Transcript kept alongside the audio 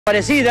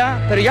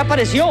desaparecida, pero ya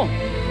apareció.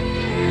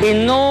 Y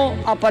no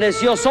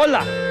apareció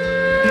sola.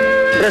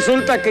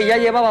 Resulta que ya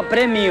llevaba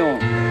premio,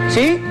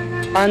 ¿sí?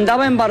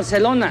 Andaba en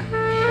Barcelona.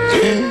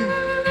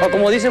 O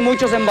como dicen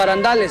muchos, en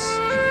barandales.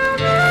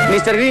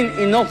 Mr. Green,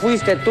 y no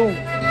fuiste tú.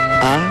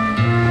 Ah.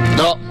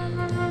 No,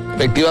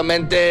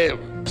 efectivamente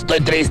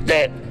estoy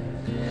triste.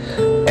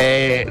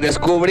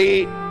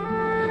 Descubrí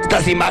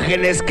estas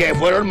imágenes que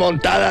fueron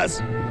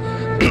montadas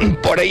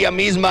por ella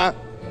misma,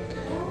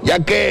 ya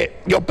que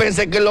yo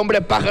pensé que el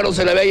hombre pájaro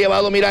se le había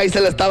llevado. Mira, ahí se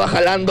le estaba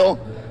jalando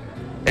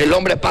el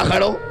hombre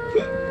pájaro.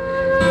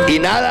 Y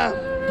nada,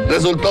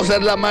 resultó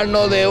ser la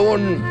mano de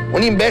un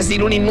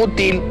imbécil, un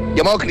inútil,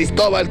 llamado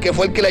Cristóbal, que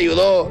fue el que le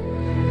ayudó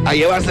a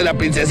llevarse la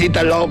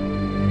princesita Love.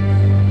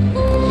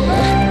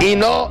 Y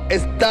no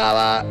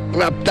estaba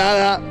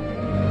raptada,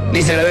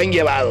 ni se la habían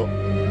llevado.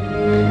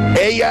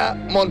 Ella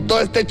montó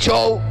este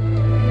show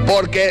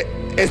porque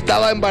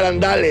estaba en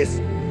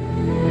barandales.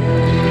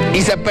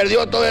 Y se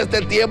perdió todo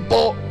este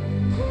tiempo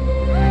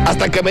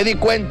hasta que me di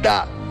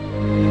cuenta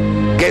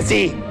que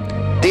sí,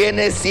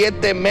 tiene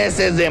 7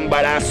 meses de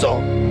embarazo.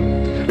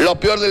 Lo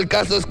peor del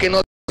caso es que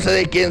no sé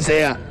de quién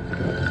sea.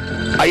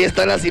 Ahí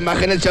están las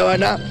imágenes,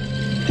 chavana.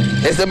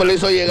 Este me lo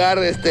hizo llegar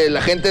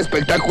la gente de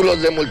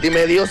espectáculos de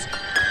Multimedios.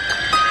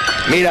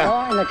 Mira.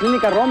 No, en la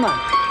clínica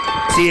Roma.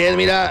 Sí es,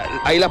 mira,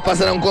 ahí la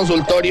pasan a un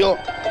consultorio.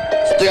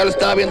 Esto ya lo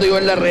estaba viendo yo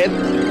en la red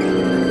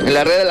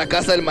de la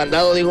Casa del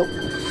Mandado, digo.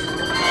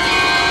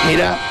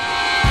 Mira.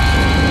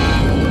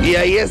 Y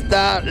ahí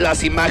están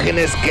las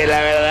imágenes que la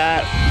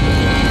verdad,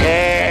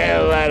 ¡qué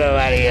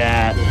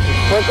barbaridad!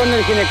 Fue con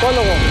el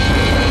ginecólogo.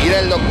 Mira,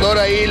 el doctor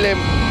ahí le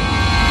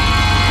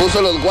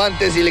puso los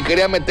guantes y le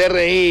quería meter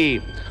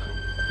ahí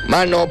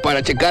mano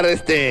para checar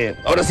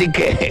ahora sí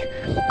que,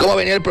 cómo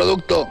venía el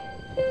producto.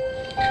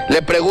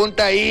 Le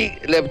pregunta ahí,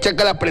 le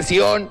checa la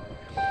presión.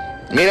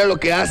 Mira lo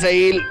que hace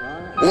ahí.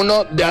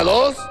 1 de a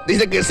 2,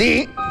 dice que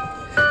sí.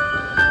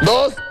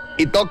 2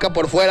 y toca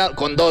por fuera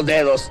con 2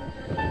 dedos.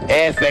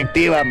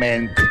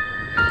 Efectivamente.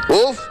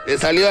 Uf, le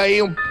salió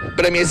ahí un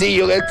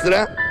premiecillo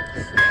extra.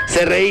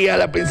 Se reía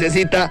la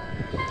princesita.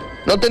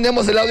 No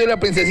teníamos el audio de la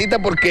princesita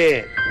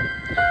porque,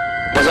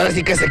 pues ahora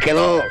sí que se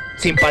quedó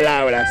sin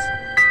palabras.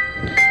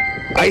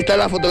 Ahí está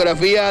la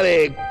fotografía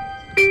de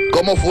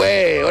cómo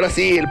fue, ahora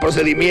sí, el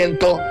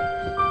procedimiento.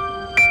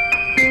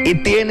 Y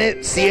tiene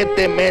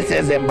 7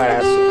 meses de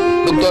embarazo.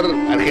 Doctor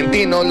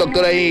argentino, el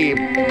doctor ahí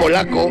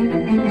polaco.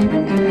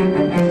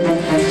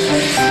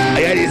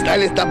 Ahí está,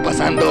 le está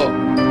pasando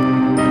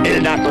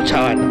el dato,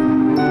 chaval.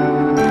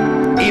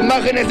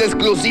 Imágenes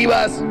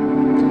exclusivas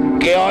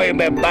que hoy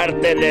me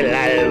parten el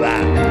alma.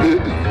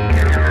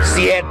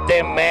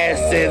 7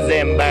 meses de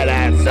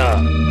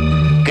embarazo.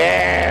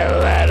 ¡Qué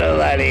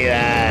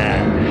barbaridad!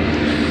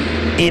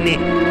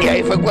 Y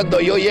ahí fue cuando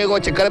yo llego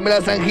a checarme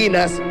las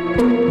anginas.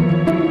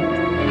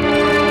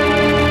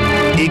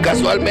 Y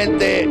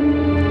casualmente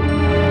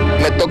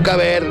me toca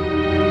ver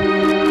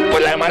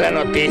pues la mala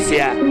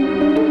noticia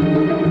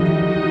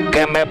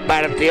que me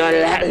partió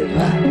el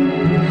alma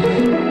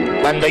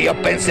cuando yo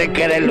pensé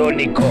que era el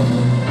único.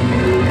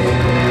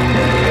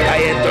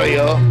 Ahí entro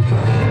yo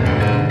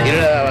y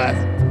nada más.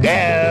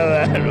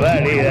 ¡Qué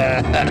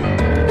barbaridad!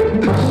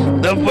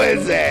 No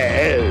puede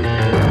ser.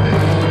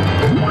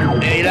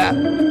 Mira,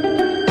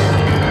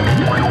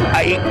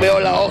 ahí veo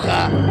la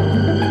hoja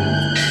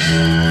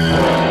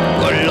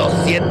con los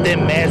 7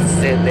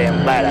 meses de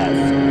embarazo.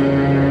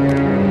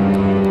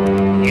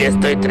 Y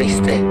estoy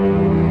triste,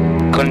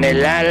 con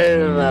el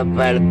alma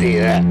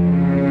partida.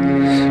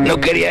 No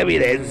quería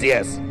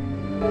evidencias.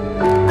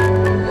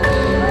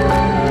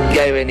 Y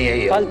ahí venía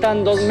yo.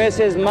 Faltan 2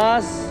 meses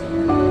más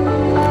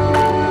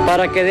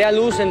para que dé a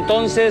luz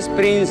entonces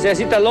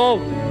Princesita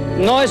Love.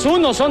 No es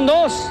 1, son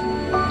 2.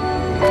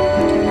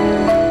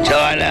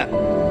 Chavana,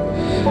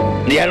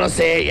 ya no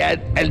sé, ya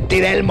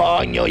tiré el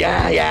moño,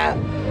 ya.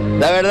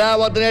 La verdad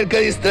voy a tener que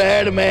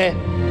distraerme.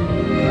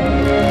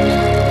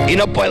 Y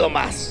no puedo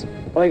más.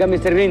 Oiga,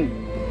 Mr. Green,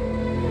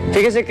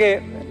 fíjese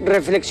que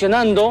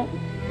reflexionando,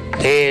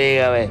 sí,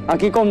 dígame,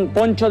 aquí con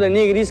Poncho de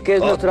Nigris, que es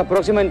nuestra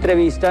próxima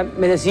entrevista,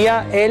 me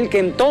decía él que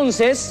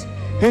entonces,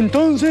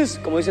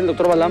 como dice el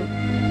doctor Balam,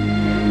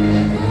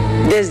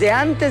 desde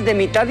antes de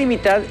mitad y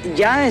mitad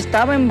ya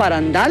estaba en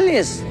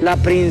barandales la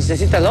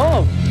Princesita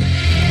Love.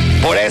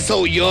 Por eso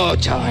huyó,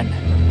 chavana.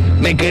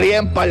 Me quería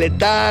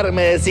empaletar,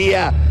 me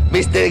decía,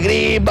 Mr.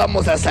 Green,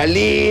 vamos a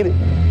salir.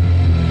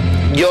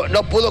 Yo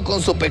no pudo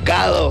con su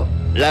pecado.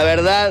 La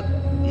verdad,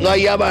 no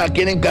hallaba a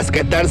quien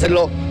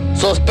encasquetárselo.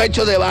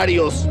 Sospecho de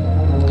varios.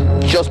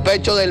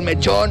 Sospecho del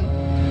mechón,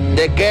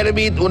 de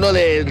Kermit, uno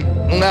de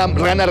una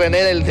rana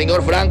René del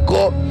señor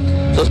Franco.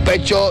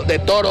 Sospecho de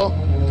Toro.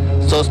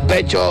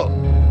 Sospecho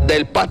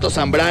del Pato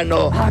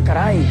Zambrano. Ah,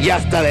 caray. Y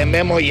hasta de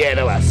Memo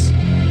Hierbas.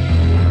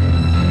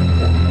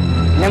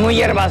 Memo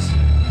Hierbas.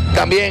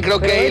 También creo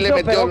que ahí le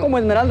metió. Pegó como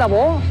Esmeralda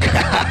Bo.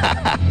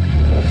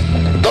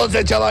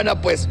 Entonces, chavana,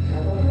 pues,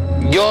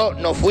 yo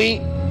no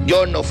fui.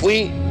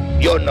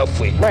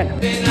 Bueno.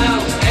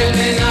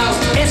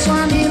 Eso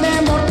a mí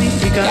me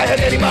mortifica.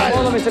 Cállate, animal.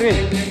 Mr.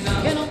 Green.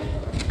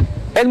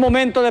 Es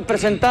momento de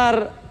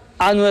presentar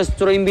a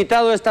nuestro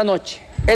invitado esta noche.